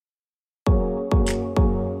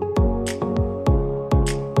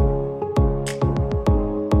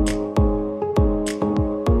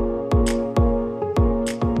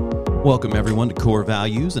Welcome, everyone, to Core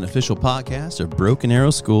Values, an official podcast of Broken Arrow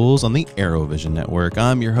Schools on the ArrowVision Network.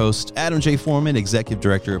 I'm your host, Adam J. Foreman, Executive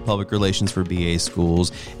Director of Public Relations for BA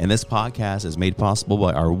Schools, and this podcast is made possible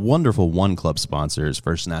by our wonderful One Club sponsors,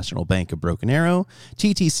 First National Bank of Broken Arrow,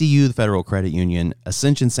 TTCU, the Federal Credit Union,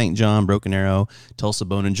 Ascension St. John, Broken Arrow, Tulsa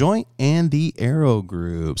Bone and Joint, and the Arrow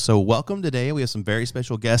Group. So welcome today. We have some very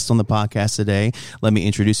special guests on the podcast today. Let me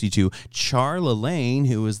introduce you to Charla Lane,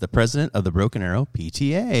 who is the president of the Broken Arrow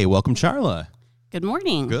PTA. Welcome, Charla. Good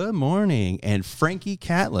morning. Good morning. And Frankie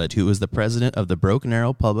Catlett, who is the president of the Broken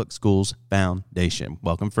Arrow Public Schools Foundation.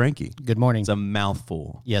 Welcome, Frankie. Good morning. It's a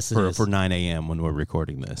mouthful. Yes, it is. For 9 a.m. when we're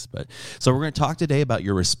recording this. So we're going to talk today about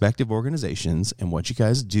your respective organizations and what you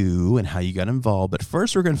guys do and how you got involved. But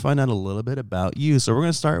first, we're going to find out a little bit about you. So we're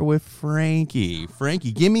going to start with Frankie.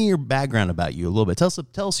 Frankie, give me your background about you a little bit.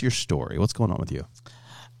 Tell us your story. What's going on with you?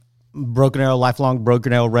 Broken Arrow, lifelong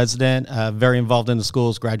Broken Arrow resident, very involved in the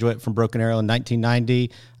schools, graduate from Broken Arrow in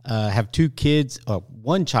 1990. Have two kids,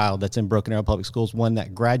 one child that's in Broken Arrow Public Schools, one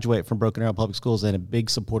that graduated from Broken Arrow Public Schools, and a big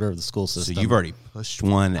supporter of the school system. So you've already pushed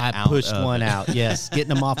one out. I pushed one out, yes. Getting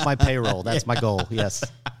them off my payroll. That's my goal, yes.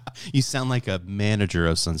 You sound like a manager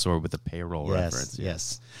of some sort with a payroll reference.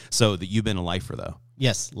 Yes. So that you've been a lifer, though.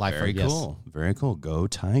 Yes, lifer, Very cool. Very cool. Go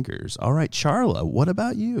Tigers. All right, Charla, what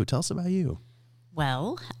about you? Tell us about you.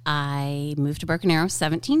 Well, I moved to Broken Arrow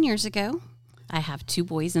 17 years ago. I have two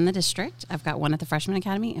boys in the district. I've got one at the freshman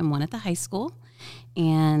academy and one at the high school.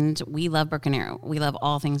 And we love Broken Arrow. We love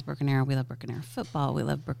all things Broken Arrow. We love Broken Arrow football. We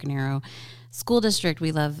love Broken Arrow School District.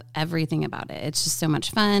 We love everything about it. It's just so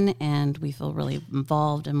much fun, and we feel really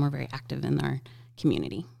involved, and we're very active in our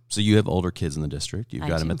community. So you have older kids in the district. You've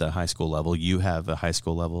got them do. at the high school level. You have a high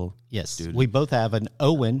school level. Yes. Student. We both have an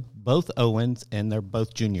Owen, both Owens, and they're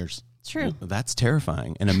both juniors. True. Well, that's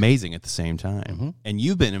terrifying and amazing at the same time. Mm-hmm. And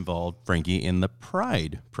you've been involved, Frankie, in the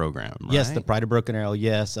Pride program, right? Yes, the Pride of Broken Arrow,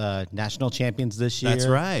 yes. National champions this year. That's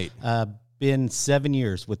right. Been 7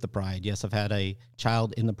 years with the Pride. Yes, I've had a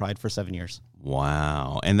child in the Pride for 7 years.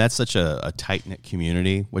 Wow. And that's such a tight-knit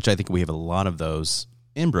community, which I think we have a lot of those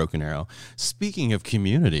in Broken Arrow. Speaking of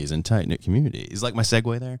communities and tight-knit communities, like my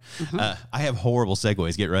segue there, I have horrible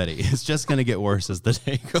segues. Get ready. It's just going to get worse as the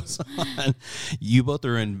day goes on. You both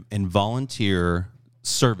are in volunteer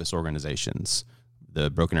service organizations, the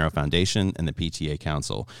Broken Arrow Foundation and the PTA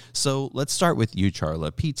Council. So let's start with you,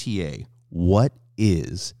 Charla. PTA. What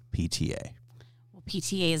is PTA?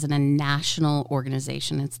 PTA is a national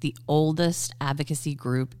organization. It's the oldest advocacy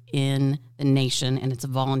group in the nation, and it's a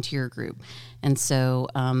volunteer group. And so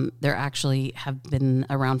they're actually have been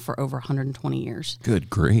around for over 120 years. Good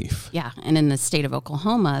grief. Yeah, and in the state of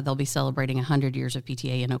Oklahoma, they'll be celebrating 100 years of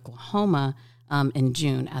PTA in Oklahoma in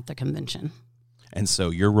June at the convention. And so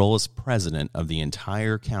your role as president of the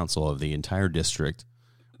entire council of the entire district,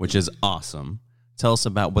 which is awesome. Tell us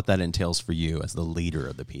about what that entails for you as the leader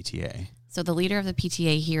of the PTA. So the leader of the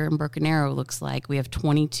PTA here in Broken Arrow looks like we have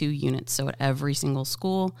 22 units. So at every single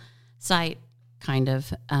school site,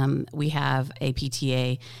 we have a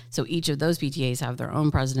PTA. So each of those PTAs have their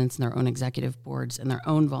own presidents and their own executive boards and their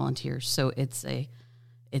own volunteers. So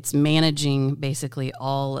it's managing basically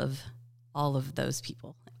all of those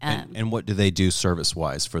people. And what do they do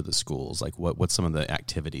service-wise for the schools? Like what's some of the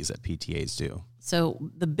activities that PTAs do? So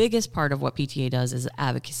the biggest part of what PTA does is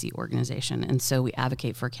advocacy organization. And so we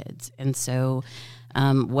advocate for kids. And so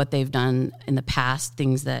what they've done in the past,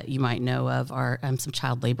 things that you might know of are some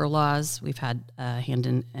child labor laws. We've had a hand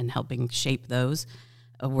in helping shape those.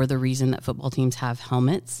 We're the reason that football teams have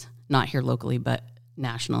helmets, not here locally, but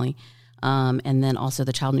nationally. And then also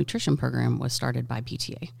the child nutrition program was started by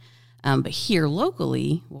PTA. But here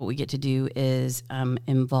locally, what we get to do is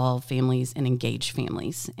involve families and engage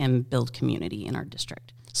families and build community in our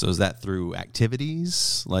district. So is that through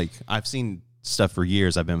activities? Like I've seen stuff for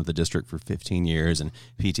years. I've been with the district for 15 years, and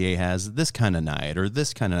PTA has this kind of night or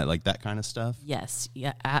this kind of night, like that kind of stuff? Yes,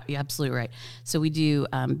 yeah, you're absolutely right. So we do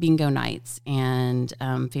bingo nights and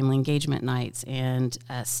family engagement nights and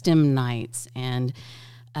STEM nights, and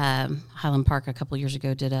Highland Park a couple years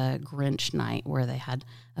ago did a Grinch night where they had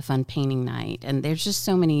a fun painting night. And there's just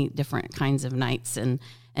so many different kinds of nights and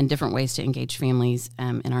different ways to engage families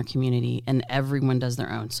in our community. And everyone does their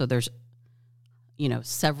own. So there's,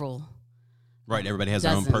 several. Right. Everybody has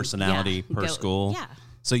their own personality per school. Yeah.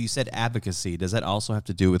 So you said advocacy. Does that also have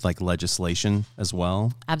to do with like legislation as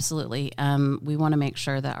well? Absolutely. We want to make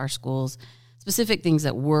sure that our schools, specific things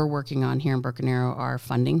that we're working on here in Broken Arrow are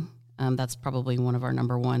funding. That's probably one of our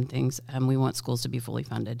number one things. We want schools to be fully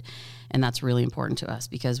funded. And that's really important to us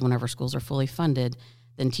because whenever schools are fully funded,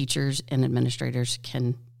 then teachers and administrators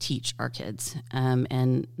can teach our kids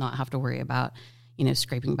and not have to worry about,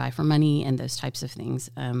 scraping by for money and those types of things.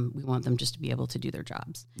 We want them just to be able to do their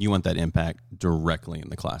jobs. You want that impact directly in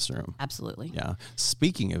the classroom. Absolutely. Yeah.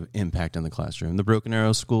 Speaking of impact in the classroom, the Broken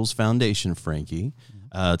Arrow Schools Foundation, Frankie,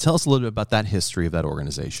 tell us a little bit about that history of that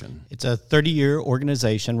organization. It's a 30-year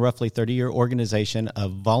organization, roughly 30-year organization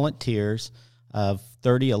of volunteers, of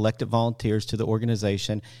 30 elected volunteers to the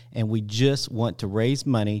organization, and we just want to raise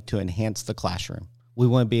money to enhance the classroom. We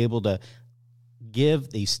want to be able to give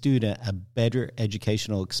the student a better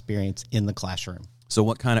educational experience in the classroom. So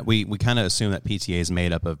what kind of, we kind of assume that PTA is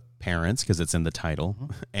made up of parents because it's in the title,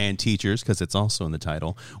 and teachers because it's also in the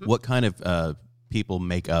title. What kind of people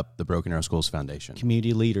make up the Broken Arrow Schools Foundation?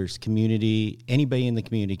 Community leaders, anybody in the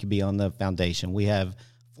community can be on the foundation. We have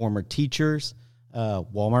former teachers,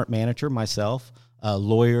 Walmart manager, myself,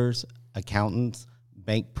 lawyers, accountants,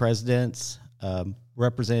 bank presidents,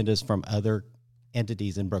 representatives from other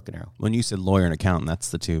entities in Broken Arrow. When you said lawyer and accountant,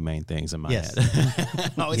 that's the two main things in my head.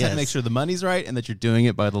 Always have to make sure the money's right and that you're doing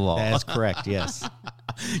it by the law. That's correct, yes.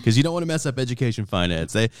 Because you don't want to mess up education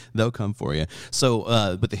finance. They'll come for you.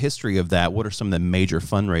 So with the history of that, what are some of the major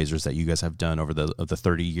fundraisers that you guys have done over the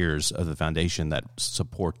 30 years of the foundation that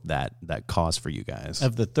support that cause for you guys?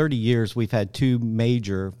 Of the 30 years, we've had two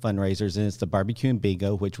major fundraisers, and it's the Barbecue and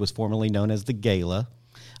Bingo, which was formerly known as the Gala,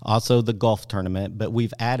 also the golf tournament, but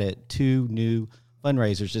we've added two new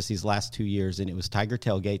fundraisers just these last 2 years, and it was Tiger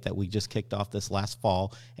Tailgate that we just kicked off this last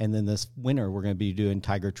fall, and then this winter we're going to be doing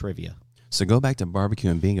Tiger Trivia. So go back to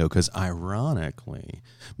Barbecue and Bingo, because ironically,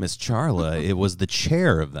 Miss Charla, it was the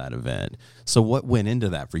chair of that event. So what went into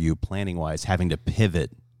that for you planning-wise, having to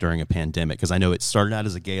pivot during a pandemic? Because I know it started out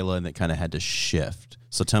as a gala and it kind of had to shift.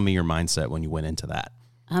 So tell me your mindset when you went into that.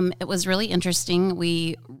 It was really interesting.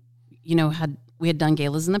 We had done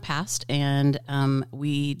galas in the past, and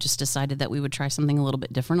we just decided that we would try something a little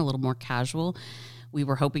bit different, a little more casual. We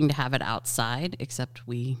were hoping to have it outside, except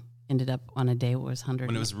we ended up on a day where it was 100.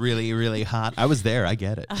 When it was really, really hot. I was there. I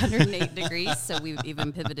get it. 108 degrees, so we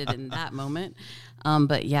even pivoted in that moment.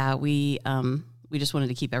 But yeah, we just wanted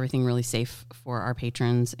to keep everything really safe for our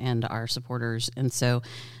patrons and our supporters, and so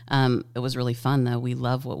it was really fun. Though we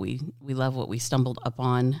love what we stumbled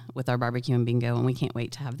upon with our Barbecue and Bingo, and we can't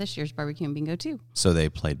wait to have this year's Barbecue and Bingo too. So they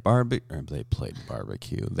played barbecue.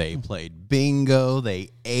 They played bingo. They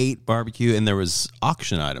ate barbecue, and there was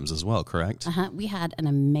auction items as well. Correct? We had an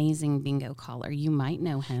amazing bingo caller. You might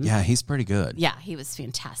know him. Yeah, he's pretty good. Yeah, he was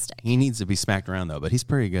fantastic. He needs to be smacked around though, but he's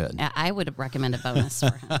pretty good. I would recommend a bonus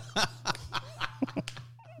for him.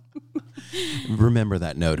 Remember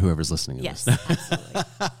that note, whoever's listening to yes, this. Absolutely.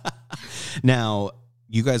 Now,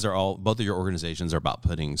 you guys are both of your organizations are about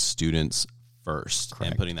putting students first.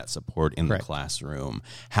 Correct. And putting that support in Correct. the classroom.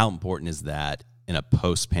 How important is that in a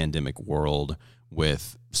post-pandemic world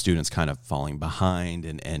with students kind of falling behind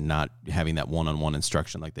and not having that one-on-one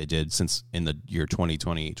instruction like they did since in the year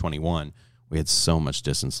 2020-21? We had so much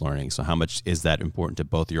distance learning. So how much is that important to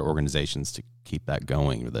both your organizations to keep that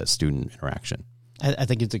going, the student interaction? I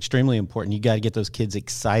think it's extremely important. You got to get those kids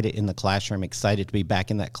excited in the classroom, excited to be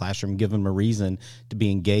back in that classroom, give them a reason to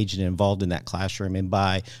be engaged and involved in that classroom. And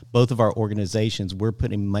by both of our organizations, we're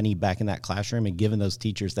putting money back in that classroom and giving those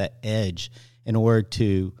teachers that edge in order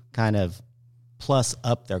to kind of plus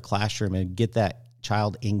up their classroom and get that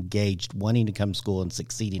child engaged, wanting to come to school and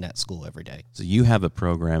succeeding at school every day. So you have a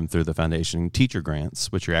program through the foundation, Teacher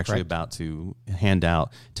Grants, which you're actually Correct. about to hand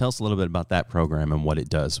out. Tell us a little bit about that program and what it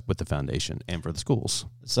does with the foundation and for the schools.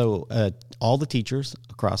 So all the teachers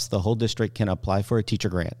across the whole district can apply for a teacher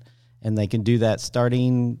grant, and they can do that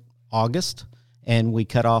starting August, and we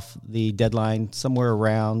cut off the deadline somewhere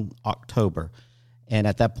around October. And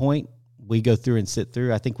at that point, we go through and sit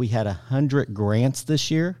through. I think we had 100 grants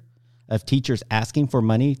this year of teachers asking for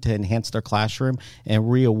money to enhance their classroom, and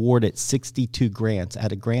we awarded 62 grants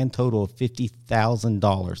at a grand total of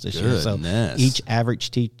 $50,000 this year. So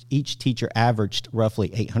each teacher averaged roughly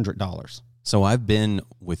 $800. So I've been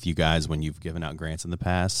with you guys when you've given out grants in the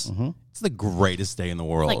past. Mm-hmm. It's the greatest day in the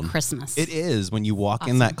world. Like Christmas. It is when you walk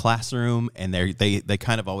in that classroom and they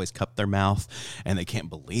kind of always cup their mouth and they can't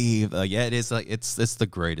believe. It is like it's the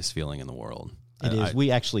greatest feeling in the world. It is. We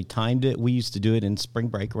actually timed it. We used to do it in spring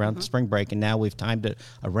break, around spring break, and now we've timed it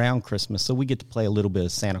around Christmas, so we get to play a little bit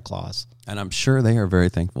of Santa Claus. And I'm sure they are very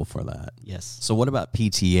thankful for that. Yes. So what about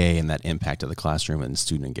PTA and that impact of the classroom and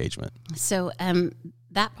student engagement? So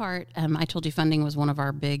that part, I told you funding was one of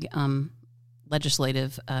our big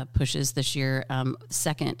legislative pushes this year.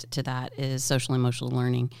 Second to that is social emotional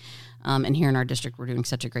learning. And here in our district, we're doing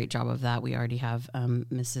such a great job of that. We already have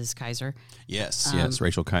Mrs. Kaiser. Yes,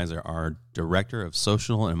 Rachel Kaiser, our Director of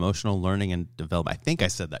Social and Emotional Learning and Development. I think I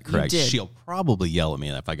said that correct. You did. She'll probably yell at me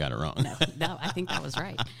if I got it wrong. No, I think that was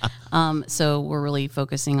right. So we're really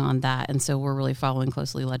focusing on that. And so we're really following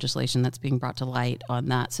closely legislation that's being brought to light on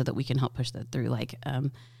that so that we can help push that through, like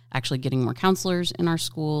actually getting more counselors in our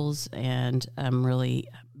schools and really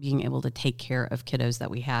being able to take care of kiddos that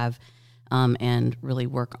we have and really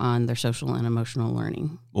work on their social and emotional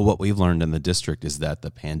learning. Well, what we've learned in the district is that the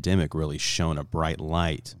pandemic really shone a bright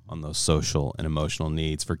light on those social and emotional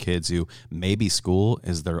needs for kids who maybe school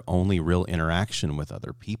is their only real interaction with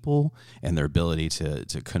other people and their ability to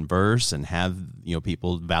converse and have,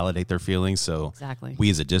 people validate their feelings. So exactly. We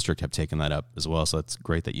as a district have taken that up as well. So it's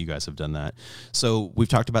great that you guys have done that. So we've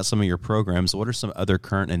talked about some of your programs. What are some other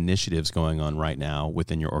current initiatives going on right now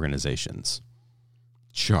within your organizations?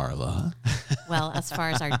 Charla. Well, as far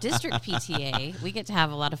as our district PTA, we get to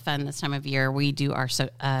have a lot of fun this time of year. We do our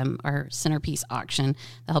centerpiece auction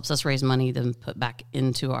that helps us raise money to put back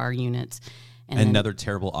into our units. And another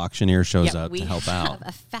terrible auctioneer shows up to help out. We have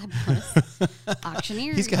a fabulous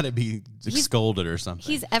auctioneer. He's got to be scolded or something.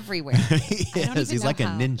 He's everywhere. He is. He's like a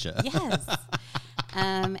ninja. Yes.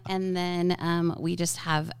 And then we just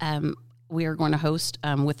have, we are going to host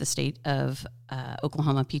with the state of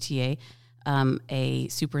Oklahoma PTA a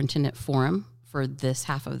superintendent forum for this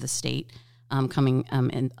half of the state coming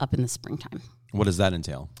up in the springtime. What does that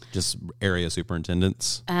entail? Just area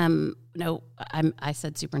superintendents? No, I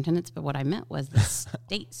said superintendents, but what I meant was the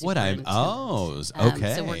state superintendents.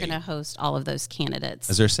 Okay. So we're going to host all of those candidates.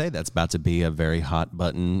 As I say, that's about to be a very hot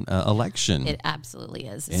button election. It absolutely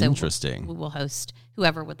is. Interesting. So we will host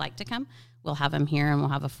whoever would like to come. We'll have them here, and we'll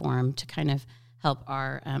have a forum to kind of help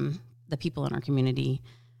our the people in our community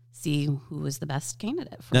see who is the best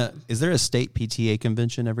candidate for them. Is there a state PTA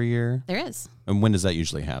convention every year? There is. And when does that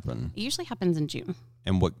usually happen? It usually happens in June.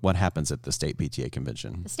 And what happens at the state PTA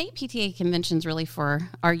convention? The state PTA convention is really for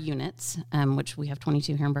our units, which we have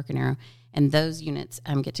 22 here in Broken Arrow, and those units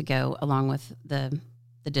get to go along with the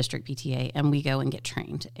district PTA, and we go and get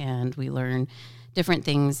trained, and we learn different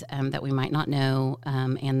things that we might not know,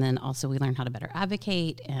 and then also we learn how to better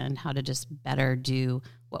advocate and how to just better do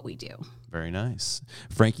what we do. Very nice.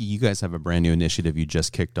 Frankie, you guys have a brand new initiative you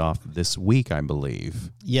just kicked off this week, I believe.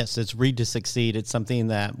 Yes, it's Read to Succeed. It's something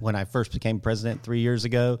that when I first became president 3 years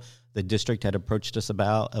ago, the district had approached us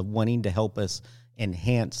about of wanting to help us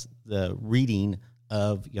enhance the reading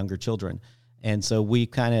of younger children. And so we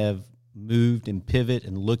kind of moved and pivot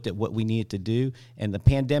and looked at what we needed to do. And the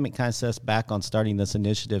pandemic kind of set us back on starting this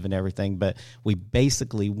initiative and everything. But we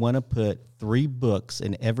basically want to put 3 books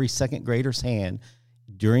in every second grader's hand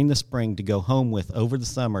during the spring to go home with over the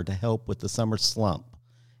summer to help with the summer slump,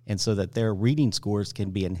 and so that their reading scores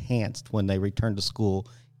can be enhanced when they return to school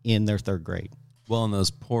in their 3rd grade. Well, and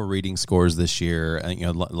those poor reading scores this year,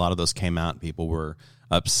 a lot of those came out. People were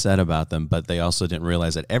upset about them, but they also didn't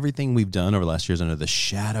realize that everything we've done over the last year is under the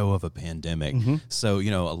shadow of a pandemic. Mm-hmm. So,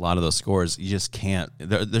 a lot of those scores, you just can't,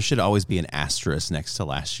 there should always be an asterisk next to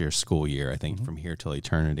last year's school year, I think, from here till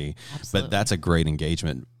eternity. Absolutely. But that's a great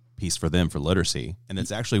engagement piece for them for literacy. And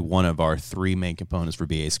it's actually one of our 3 main components for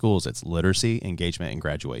BA schools. It's literacy, engagement, and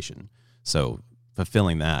graduation. So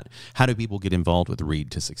fulfilling that. How do people get involved with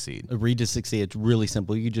Read to Succeed? Read to Succeed, it's really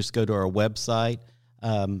simple. You just go to our website.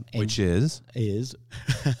 Which is? You're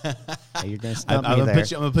going to stump me there. I'm going to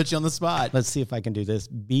put you on the spot. Let's see if I can do this.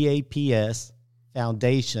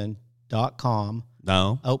 BAPSfoundation.com.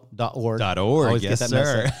 No. Oh, .org. .org, yes,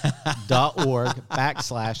 sir.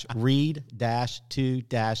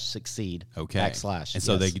 .org/read-to-succeed. Okay. /. And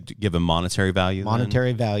so they give a monetary value?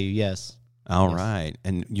 Monetary value, yes. All right.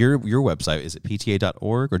 And your website, is it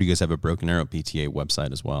pta.org, or do you guys have a Broken Arrow PTA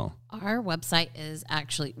website as well? Our website is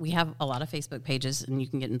actually, we have a lot of Facebook pages, and you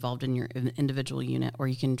can get involved in your individual unit, or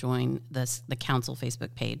you can join the council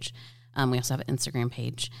Facebook page. We also have an Instagram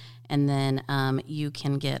page. And then you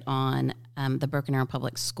can get on the Broken Arrow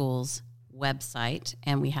Public Schools website,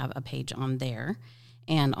 and we have a page on there.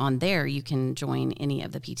 And on there, you can join any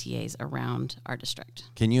of the PTAs around our district.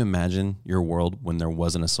 Can you imagine your world when there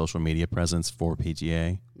wasn't a social media presence for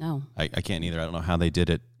PTA? No. I can't either. I don't know how they did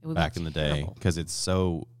it back in the day, because it's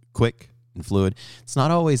so quick and fluid. It's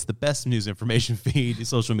not always the best news information feed,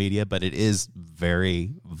 social media, but it is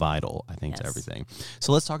very vital, I think, to everything.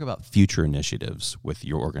 So let's talk about future initiatives with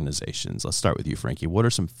your organizations. Let's start with you, Frankie. What are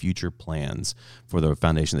some future plans for the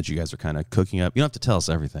foundation that you guys are kind of cooking up? You don't have to tell us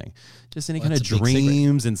everything. Just any kind of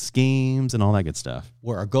dreams and schemes and all that good stuff.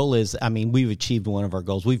 Where our goal is, I mean, we've achieved one of our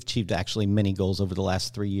goals. We've achieved actually many goals over the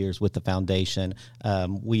last 3 years with the foundation.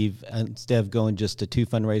 We've, instead of going just to 2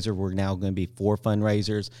 fundraisers, we're now going to be 4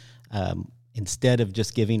 fundraisers. Instead of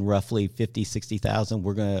just giving roughly 50, 60,000,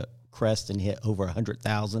 we're going to crest and hit over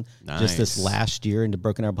 100,000 just this last year into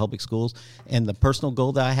Broken Arrow Public Schools. And the personal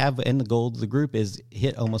goal that I have and the goal of the group is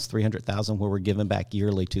hit almost 300,000 where we're giving back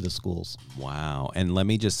yearly to the schools. Wow. And let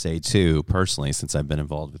me just say too, personally, since I've been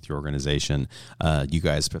involved with your organization, you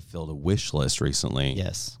guys fulfilled a wish list recently.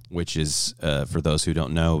 Yes. Which is, for those who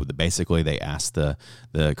don't know, basically they asked the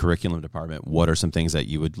curriculum department, what are some things that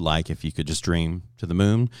you would like if you could just dream to the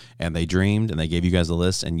moon? And they dreamed, and they gave you guys a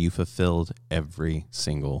list, and you fulfilled every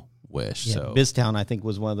single wish. Yeah, so BizTown, I think,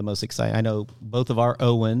 was one of the most exciting. I know both of our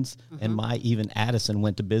Owens and my even Addison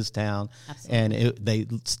went to BizTown, and they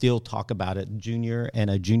still talk about it. Junior and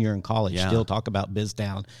a junior in college still talk about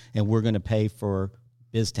BizTown, and we're going to pay for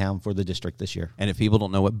BizTown for the district this year. And if people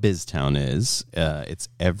don't know what BizTown is, it's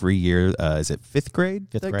every year. Is it 5th grade?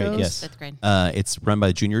 5th grade, yes. 5th grade. It's run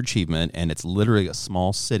by Junior Achievement, and it's literally a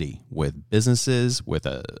small city with businesses, with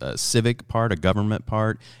a civic part, a government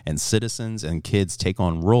part, and citizens and kids take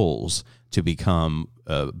on roles to become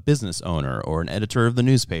a business owner or an editor of the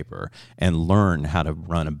newspaper and learn how to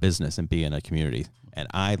run a business and be in a community. And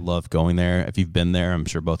I love going there. If you've been there, I'm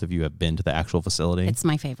sure both of you have been to the actual facility. It's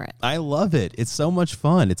my favorite. I love it. It's so much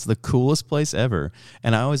fun. It's the coolest place ever.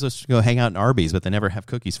 And I always wish to go hang out in Arby's, but they never have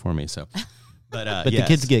cookies for me. So, but the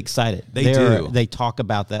kids get excited. They do. They talk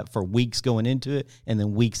about that for weeks going into it, and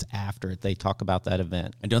then weeks after it, they talk about that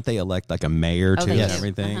event. And don't they elect like a mayor too and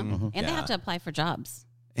everything? And they have to apply for jobs.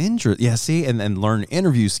 Yeah, see, and learn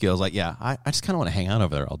interview skills. Like, I just kind of want to hang out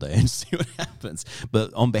over there all day and see what happens.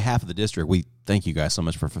 But on behalf of the district, we thank you guys so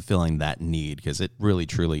much for fulfilling that need, because it really,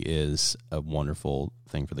 truly is a wonderful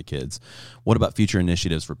thing for the kids. What about future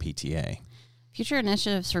initiatives for PTA? Future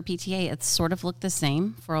initiatives for PTA, it's sort of looked the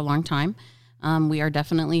same for a long time. We are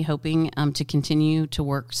definitely hoping to continue to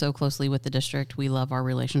work so closely with the district. We love our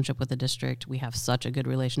relationship with the district. We have such a good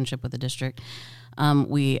relationship with the district.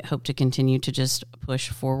 We hope to continue to just push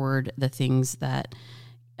forward the things that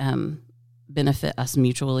benefit us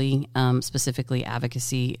mutually, specifically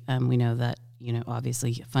advocacy. We know that,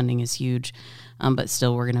 obviously funding is huge, but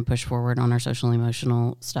still we're going to push forward on our social and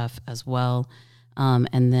emotional stuff as well.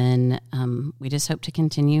 And then we just hope to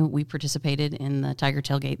continue. We participated in the Tiger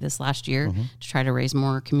Tailgate this last year to try to raise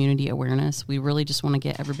more community awareness. We really just want to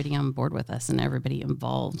get everybody on board with us and everybody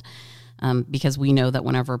involved. Because we know that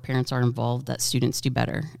whenever parents are involved, that students do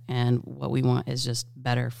better. And what we want is just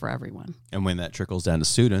better for everyone. And when that trickles down to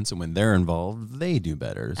students and when they're involved, they do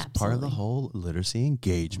better. It's part of the whole literacy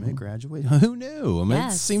engagement graduate. Who knew? I mean,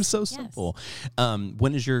 it seems so simple.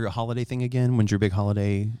 When is your holiday thing again? When's your big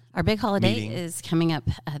holiday? Our big holiday is coming up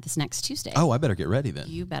this next Tuesday. Oh, I better get ready then.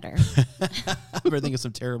 You better. I better think of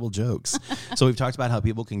some terrible jokes. So we've talked about how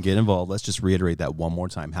people can get involved. Let's just reiterate that one more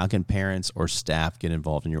time. How can parents or staff get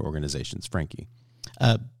involved in your organization? Frankie?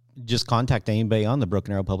 Just contact anybody on the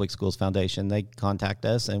Broken Arrow Public Schools Foundation. They contact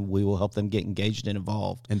us, and we will help them get engaged and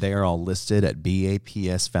involved. And they are all listed at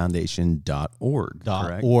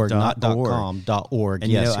bapsfoundation.org. .org, not .com, .org.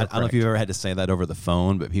 And yes, I don't know if you've ever had to say that over the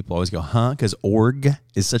phone, but people always go, huh? Because org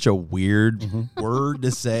is such a weird word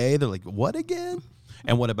to say. They're like, what again?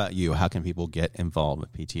 And what about you? How can people get involved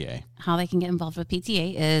with PTA? How they can get involved with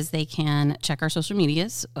PTA is they can check our social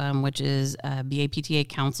medias, which is BAPTA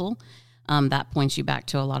Council. That points you back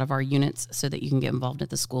to a lot of our units so that you can get involved at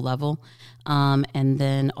the school level. And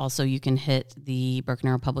then also you can hit the Broken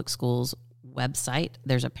Arrow Public Schools website.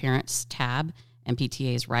 There's a parents tab, and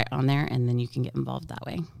PTA is right on there, and then you can get involved that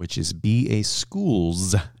way. Which is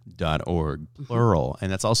baschools.org, plural.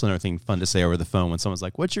 And that's also another thing fun to say over the phone when someone's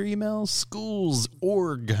like, what's your email?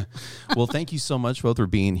 Schools.org. Well, thank you so much both for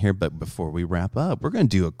being here. But before we wrap up, we're going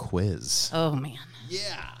to do a quiz. Oh, man.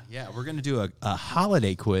 Yeah, we're going to do a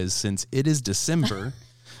holiday quiz since it is December.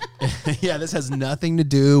 Yeah, this has nothing to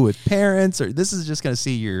do with parents, or this is just going to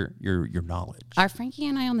see your knowledge. Are Frankie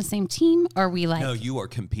and I on the same team? Or are we like... No, you are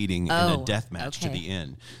competing in a death match to the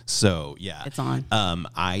end. So, yeah. It's on.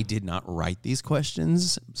 I did not write these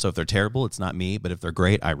questions, so if they're terrible, it's not me, but if they're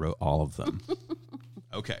great, I wrote all of them.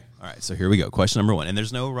 Okay. All right. So here we go. Question number 1. And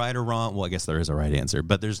there's no right or wrong. Well, I guess there is a right answer,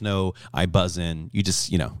 but there's no I buzz in. You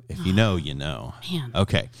just, if you know, you know. Man.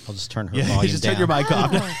 Okay. I'll just turn her volume just down. turn your mic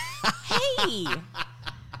off. Hey.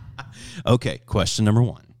 Okay, question number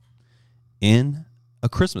 1. In A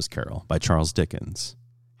Christmas Carol by Charles Dickens,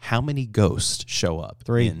 how many ghosts show up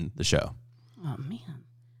 3 in the show? Oh, man.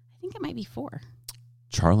 I think it might be 4.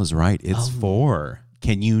 Charles is right. It's 4.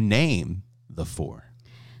 Can you name the 4?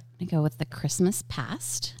 I'm going to go with the Christmas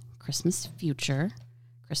past, Christmas future,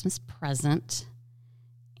 Christmas present,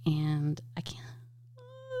 and I can't.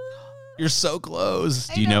 You're so close.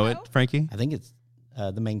 Do you know it, Frankie? I think it's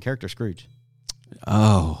the main character, Scrooge.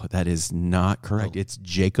 Oh, that is not correct. It's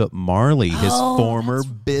Jacob Marley, his former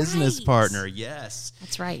business right. partner. Yes.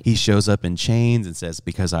 That's right. He shows up in chains and says,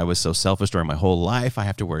 because I was so selfish during my whole life, I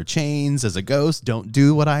have to wear chains as a ghost. Don't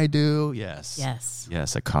do what I do. Yes. Yes.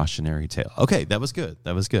 Yes, a cautionary tale. Okay, that was good.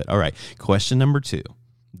 That was good. All right. Question number 2.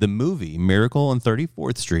 The movie Miracle on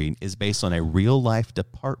 34th Street is based on a real-life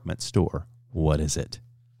department store. What is it?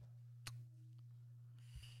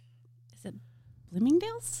 Is it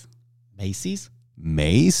Bloomingdale's? Macy's?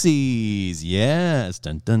 Macy's, yes.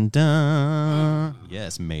 Dun, dun, dun.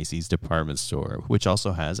 Yes, Macy's department store, which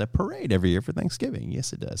also has a parade every year for Thanksgiving.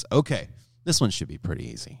 Yes, it does. Okay, this one should be pretty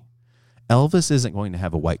easy. Elvis isn't going to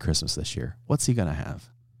have a white Christmas this year. What's he going to have?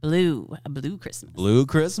 A blue Christmas. Blue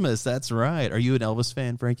Christmas, that's right. Are you an Elvis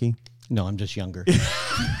fan, Frankie? No, I'm just younger.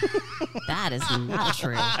 That is not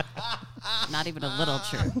true. Not even a little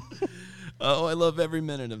true. Oh, I love every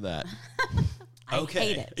minute of that. I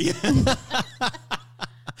hate it.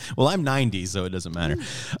 Well, I'm 90, so it doesn't matter.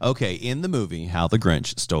 Okay, in the movie How the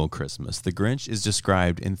Grinch Stole Christmas, the Grinch is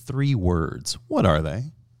described in 3 words. What are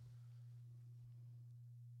they?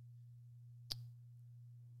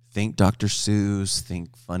 Think Dr. Seuss,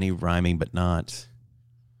 think funny rhyming, but not.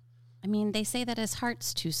 I mean, they say that his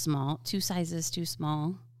heart's too small, 2 sizes too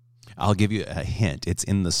small. I'll give you a hint. It's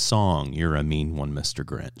in the song, You're a Mean One, Mr.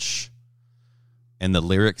 Grinch. And the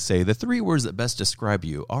lyrics say, the 3 words that best describe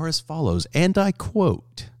you are as follows, and I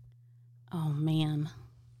quote. Oh, man.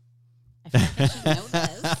 I feel like I should know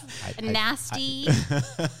this. Nasty.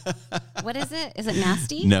 What is it? Is it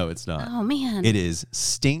nasty? No, it's not. Oh, man. It is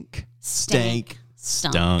stink, stank,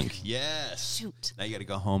 stunk. Yes. Shoot. Now you got to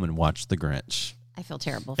go home and watch The Grinch. I feel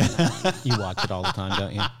terrible for that. You watch it all the time,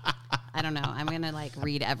 don't you? I don't know. I'm going to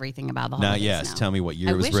read everything about the Now, holidays yes, now. tell me what year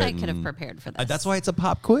I it was wish written. I could have prepared for this. That's why it's a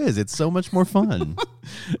pop quiz. It's so much more fun.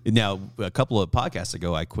 Now, a couple of podcasts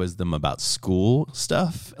ago, I quizzed them about school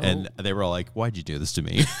stuff, and they were all like, why'd you do this to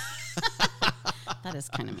me? That is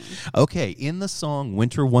kind of mean. Okay, in the song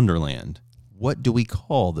Winter Wonderland, what do we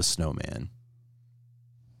call the snowman?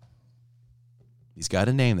 He's got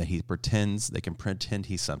a name that they can pretend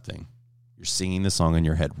he's something. You're singing the song in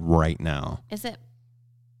your head right now. Is it?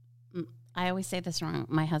 I always say this wrong.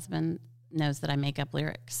 My husband knows that I make up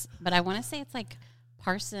lyrics, but I want to say it's like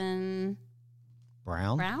Parson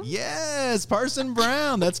Brown? Yes, Parson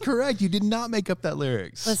Brown. That's correct. You did not make up that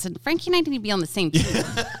lyrics. Listen, Frankie and I need to be on the same team.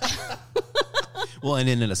 Well, and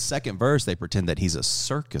in a second verse, they pretend that he's a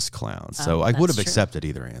circus clown. So Oh, I would have that's true. accepted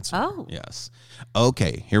either answer. Oh. Yes.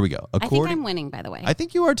 Okay, here we go. I think I'm winning, by the way. I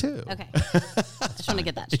think you are too. Okay. I just want to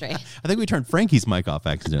get that straight. I think we turned Frankie's mic off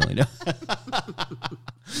accidentally. No?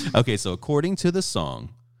 Okay, so according to the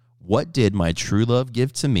song, what did my true love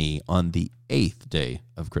give to me on the 8th day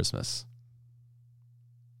of Christmas?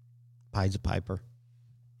 Pies of Piper.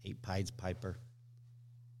 8 Pies of Piper.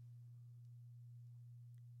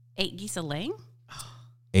 8 geese a laying?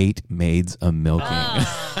 8 maids a milking.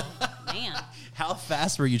 Oh, man. How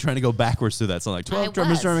fast were you trying to go backwards through that song? Like 12 I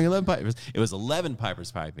drummers was. drumming, 11 pipers. It was 11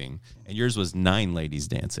 pipers piping, and yours was 9 ladies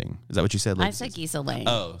dancing. Is that what you said? I ladies said dancing? geese a laying.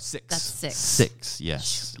 Oh, 6. That's 6. 6,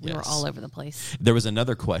 yes. We were yes. all over the place. There was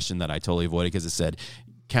another question that I totally avoided because it said,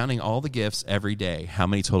 counting all the gifts every day, how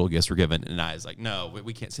many total gifts were given? And I was like, no,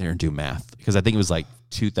 we can't sit here and do math because I think it was like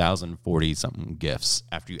 2,040-something gifts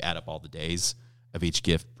after you add up all the days of each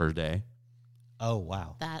gift per day. Oh,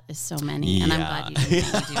 wow. That is so many, and I'm glad you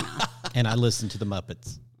didn't make me do math. And I listen to the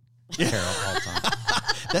Muppets Carol all the time.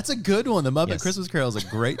 That's a good one. The Muppet Yes. Christmas Carol is a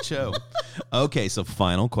great show. Okay, so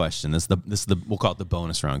final question. This is the we'll call it the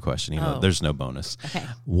bonus round question. Even though there's no bonus. Okay.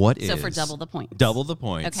 What is So for double the points. Double the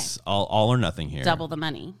points. Okay. All or nothing here. Double the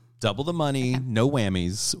money. Double the money. Okay. No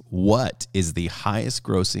whammies. What is the highest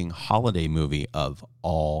grossing holiday movie of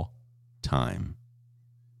all time?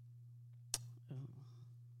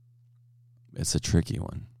 It's a tricky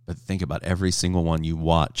one, but think about every single one you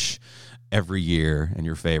watch every year and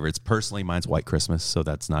your favorites. Personally, mine's White Christmas, so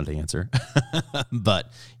that's not an answer.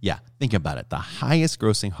 But yeah, think about it. The highest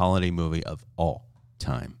grossing holiday movie of all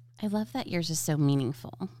time. I love that yours is so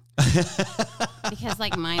meaningful. Because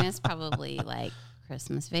like mine is probably like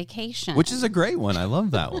Christmas Vacation. Which is a great one. I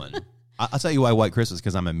love that one. I'll tell you why White Christmas,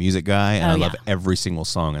 because I'm a music guy and I love every single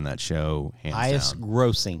song in that show. Hands Highest down.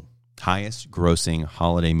 grossing. Highest grossing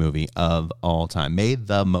holiday movie of all time. Made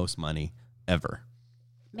the most money ever.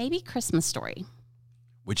 Maybe Christmas Story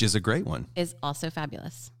Which is a great one. is also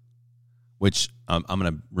fabulous. Which I'm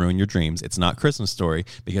going to ruin your dreams. It's not Christmas Story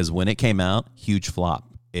because when it came out, huge flop.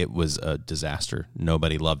 It was a disaster.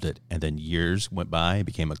 Nobody loved it. And then years went by, it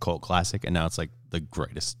became a cult classic, and now it's like the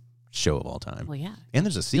greatest show of all time. Well, yeah. And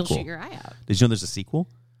there's a You'll sequel. shoot your eye out. Did you know there's a sequel?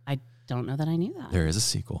 I don't know that I knew that. There is a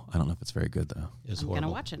sequel. I don't know if it's very good, though. It's I'm horrible. going to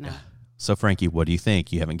watch it now. So, Frankie, what do you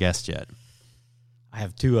think? You haven't guessed yet. I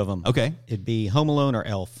have two of them. Okay. It'd be Home Alone or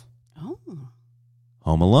Elf. Oh.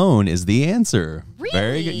 Home Alone is the answer. Really?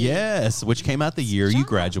 Very good. Yes, which came out the year you job.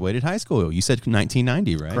 graduated high school. You said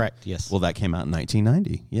 1990, right? Correct, yes. Well, that came out in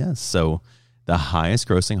 1990. Yes. So the highest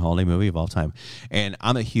grossing holiday movie of all time. And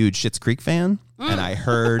I'm a huge Schitt's Creek fan. And I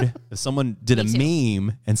heard someone did a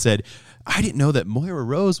meme and said, I didn't know that Moira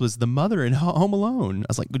Rose was the mother in Home Alone. I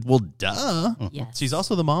was like, well, duh. Yes. She's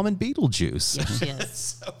also the mom in Beetlejuice. Yes, she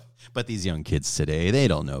is. But these young kids today, they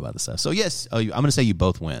don't know about the stuff. So yes, I'm going to say you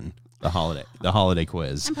both win the holiday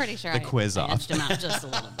quiz. I'm pretty sure the quiz I off. edged him out just a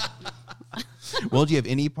little bit. Well, do you have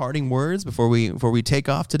any parting words before we take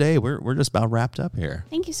off today? We're just about wrapped up here.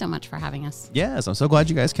 Thank you so much for having us. Yes, I'm so glad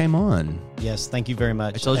you guys came on. Yes, thank you very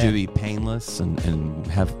much. I told you And to be painless and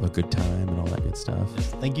have a good time and all that good stuff.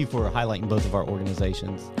 thank you for highlighting both of our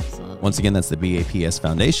organizations. Absolutely. Once again, that's the BAPS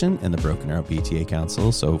Foundation and the Broken Arrow PTA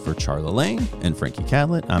Council. So for Charla Lane and Frankie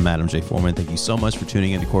Catlett, I'm Adam J. Foreman. Thank you so much for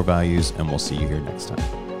tuning into Core Values, and we'll see you here next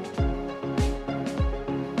time.